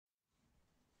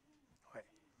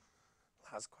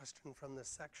Last question from this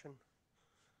section.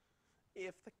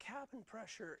 If the cabin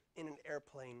pressure in an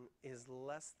airplane is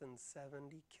less than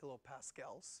 70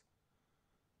 kilopascals,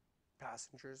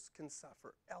 passengers can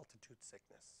suffer altitude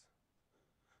sickness.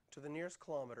 To the nearest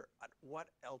kilometer, at what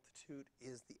altitude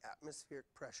is the atmospheric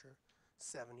pressure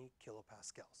 70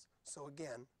 kilopascals? So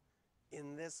again,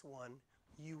 in this one,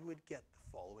 you would get the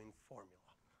following formula.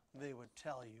 They would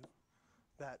tell you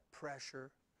that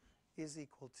pressure is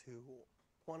equal to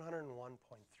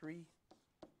 101.3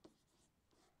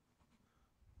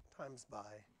 times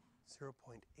by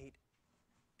 0.88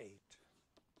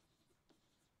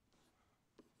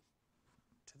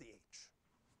 to the h,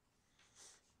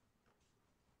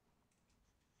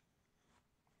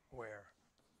 where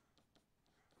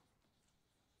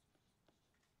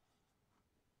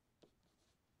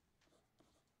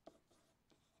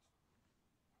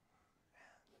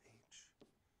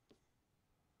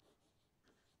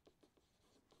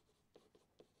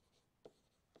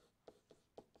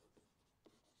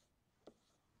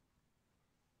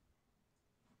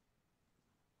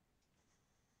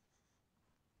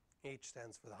h H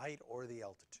stands for the height or the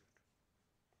altitude.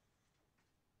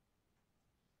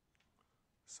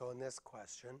 So in this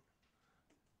question,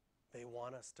 they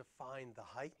want us to find the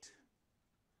height,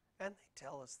 and they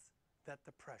tell us that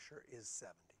the pressure is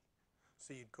 70.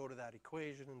 So you'd go to that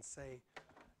equation and say,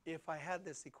 if I had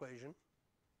this equation,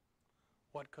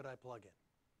 what could I plug in?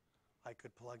 I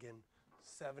could plug in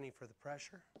 70 for the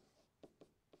pressure,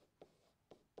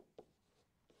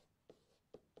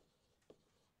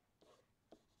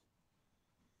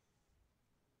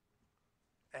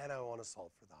 and I want to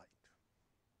solve for the height.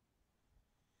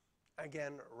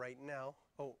 Again, right now,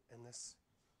 and this,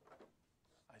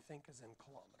 I think, is in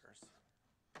kilometers.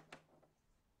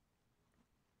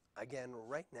 Again,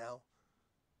 right now,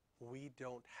 we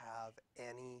don't have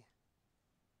any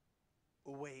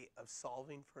way of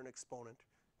solving for an exponent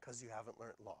because you haven't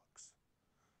learned logs.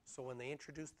 So when they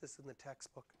introduced this in the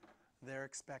textbook, they're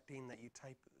expecting that you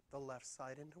type the left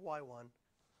side into y1,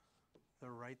 the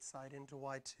right side into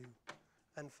y2,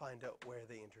 and find out where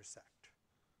they intersect.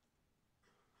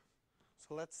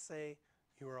 So let's say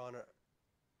you were on a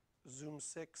Zoom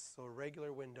 6, so a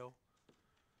regular window.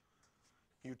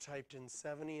 You typed in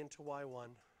 70 into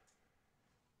y1,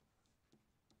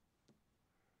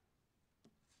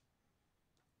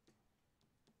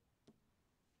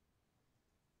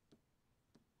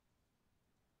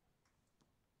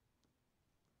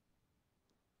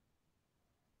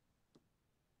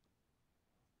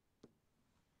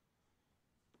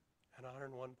 and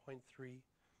 101.3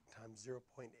 times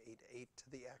 0.88 to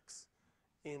the x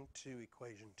into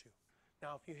equation 2.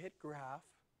 Now if you hit graph,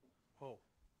 70.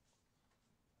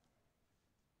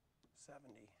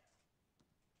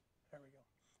 There we go.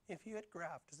 If you hit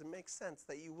graph, does it make sense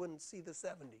that you wouldn't see the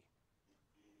 70?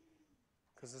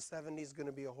 Because the 70 is going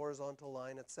to be a horizontal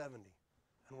line at 70,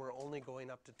 and we're only going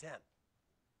up to 10.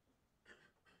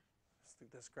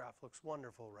 This graph looks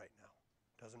wonderful right now.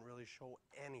 Doesn't really show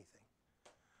anything.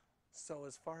 So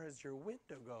as far as your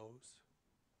window goes,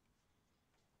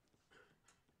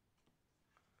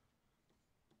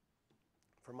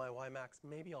 for my Ymax,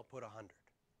 maybe I'll put 100,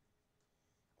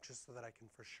 just so that I can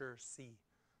for sure see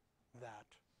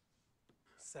that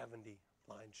 70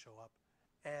 line show up.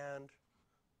 And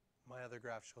my other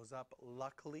graph shows up.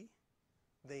 Luckily,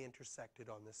 they intersected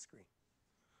on this screen.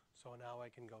 So now I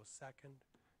can go second,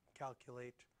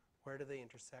 calculate, where do they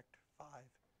intersect? 5,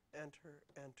 enter,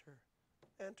 enter,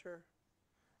 enter,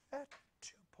 at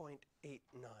 2.89.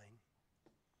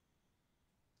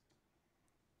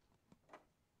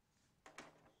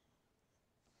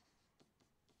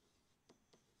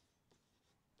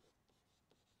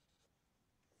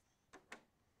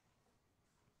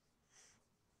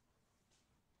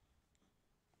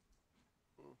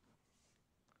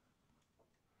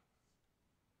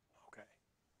 Okay.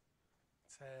 It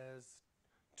says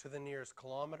to the nearest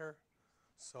kilometer.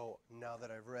 So now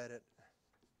that I've read it,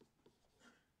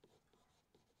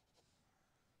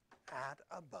 at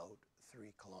about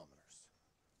 3 kilometers.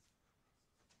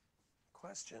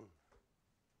 Question: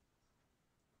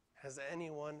 has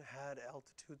anyone had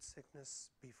altitude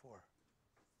sickness before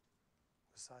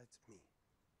besides me?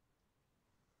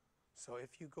 So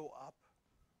if you go up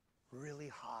really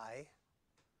high,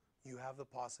 you have the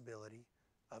possibility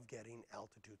of getting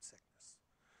altitude sickness.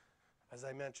 As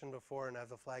I mentioned before, and I have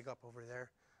the flag up over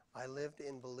there, I lived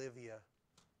in Bolivia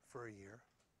for a year.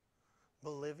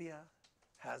 Bolivia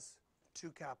has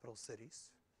 2 capital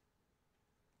cities.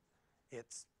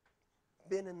 It's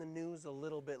been in the news a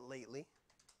little bit lately.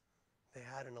 They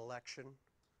had an election.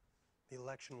 The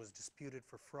election was disputed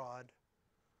for fraud.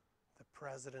 The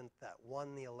president that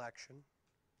won the election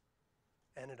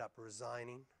ended up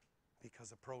resigning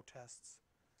because of protests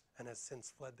and has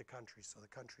since fled the country. So the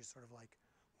country's sort of like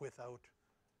without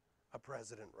a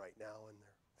president right now, and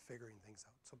they're figuring things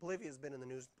out. So Bolivia has been in the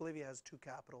news. Bolivia has two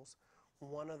capitals.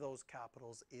 One of those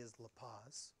capitals is La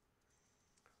Paz.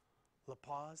 La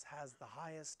Paz has the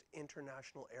highest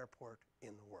international airport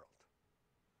in the world.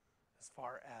 As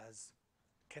far as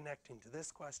connecting to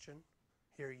this question,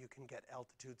 here you can get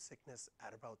altitude sickness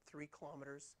at about 3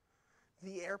 kilometers.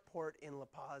 The airport in La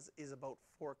Paz is about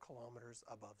 4 kilometers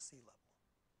above sea level.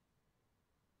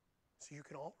 So you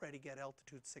can already get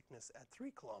altitude sickness at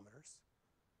 3 kilometers,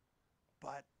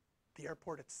 but the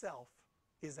airport itself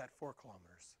is at 4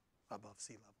 kilometers above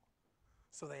sea level.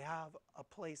 So they have a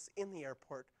place in the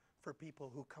airport for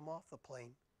people who come off the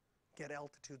plane, get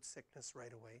altitude sickness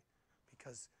right away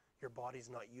because your body's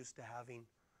not used to having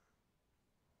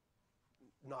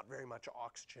not very much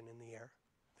oxygen in the air.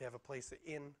 They have a place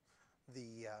in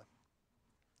the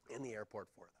airport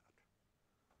for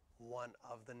that. One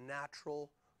of the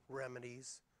natural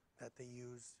remedies that they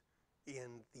use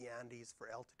in the Andes for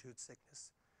altitude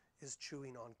sickness is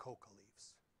chewing on coca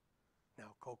leaves.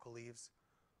 Now, coca leaves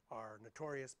are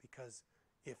notorious because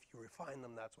if you refine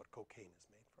them, that's what cocaine is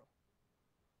made from.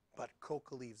 But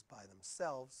coca leaves by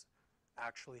themselves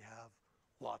actually have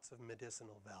lots of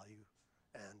medicinal value,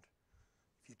 and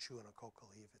if you chew on a coca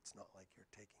leaf, it's not like you're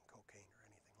taking cocaine or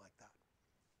anything like that.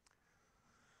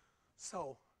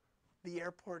 So the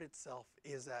airport itself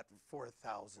is at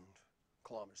 4,000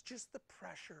 kilometers. Just the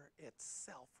pressure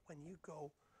itself when you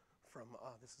go from,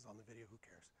 this is on the video, who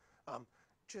cares?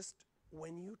 Just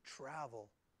when you travel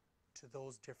to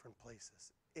those different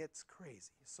places, it's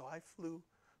crazy. So I flew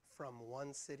from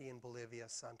one city in Bolivia,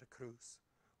 Santa Cruz,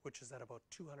 which is at about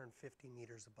 250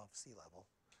 meters above sea level.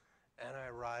 And I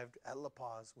arrived at La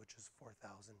Paz, which is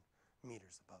 4,000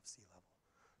 meters above sea level.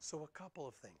 So a couple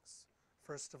of things.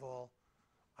 First of all,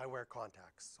 I wear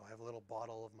contacts, so I have a little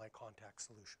bottle of my contact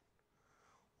solution.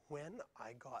 When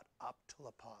I got up to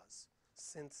La Paz,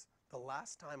 since the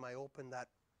last time I opened that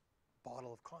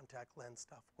bottle of contact lens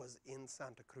stuff was in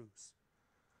Santa Cruz,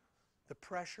 the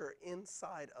pressure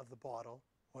inside of the bottle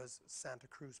was Santa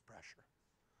Cruz pressure,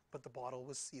 but the bottle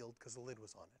was sealed because the lid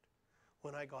was on it.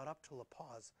 When I got up to La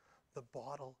Paz, the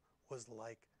bottle was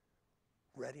like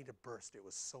ready to burst. It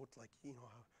was so, like, you know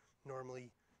how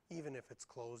normally, even if it's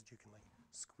closed, you can like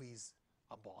squeeze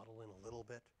a bottle in a little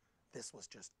bit. This was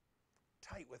just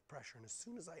tight with pressure, and as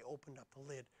soon as I opened up the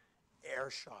lid, air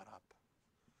shot up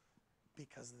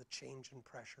because of the change in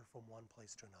pressure from one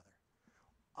place to another.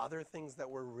 Other things that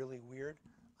were really weird,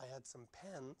 I had some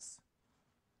pens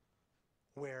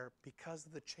where, because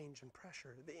of the change in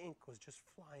pressure, the ink was just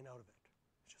flying out of it.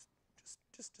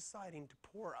 Just deciding to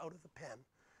pour out of the pen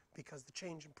because the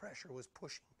change in pressure was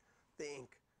pushing the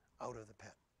ink out of the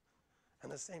pen.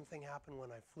 And the same thing happened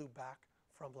when I flew back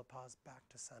from La Paz back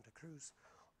to Santa Cruz.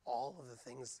 All of the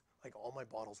things, like all my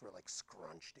bottles were like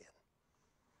scrunched in.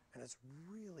 And it's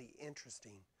really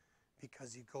interesting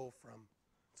because you go from,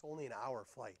 it's only an hour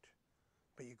flight,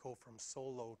 but you go from so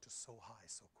low to so high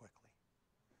so quickly.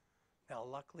 Now,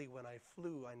 luckily when I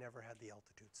flew, I never had the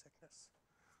altitude sickness.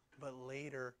 But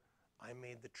later, I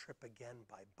made the trip again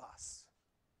by bus.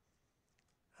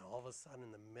 And all of a sudden,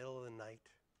 in the middle of the night,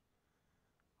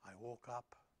 I woke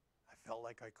up. I felt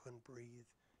like I couldn't breathe.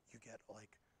 You get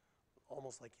like,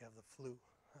 almost like you have the flu.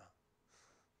 Huh.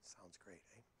 Sounds great,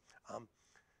 eh?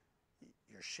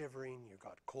 You're shivering, you've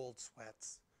got cold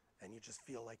sweats, and you just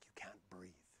feel like you can't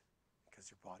breathe because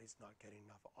your body's not getting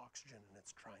enough oxygen and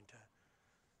it's trying to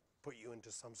put you into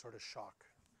some sort of shock.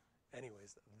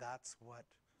 Anyways, that's what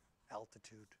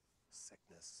altitude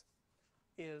sickness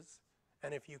is.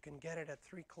 And if you can get it at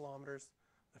 3 kilometers,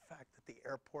 the fact that the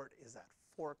airport is at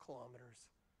 4 kilometers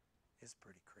is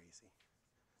pretty crazy.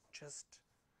 Just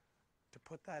to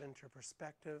put that into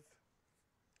perspective,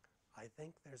 I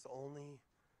think there's only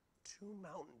 2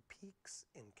 mountain peaks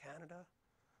in Canada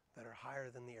that are higher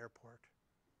than the airport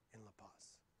in La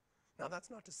Paz. Now, that's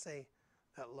not to say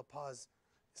that La Paz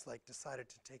is like decided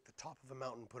to take the top of a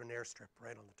mountain and put an airstrip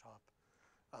right on the top.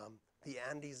 The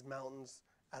Andes Mountains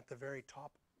at the very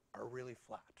top are really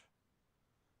flat.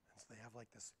 And so they have like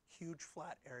this huge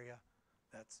flat area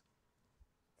that's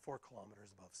 4 kilometers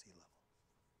above sea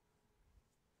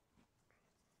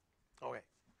level. Okay,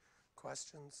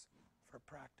 questions for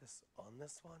practice on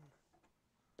this one?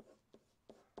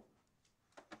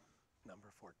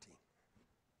 Number 14.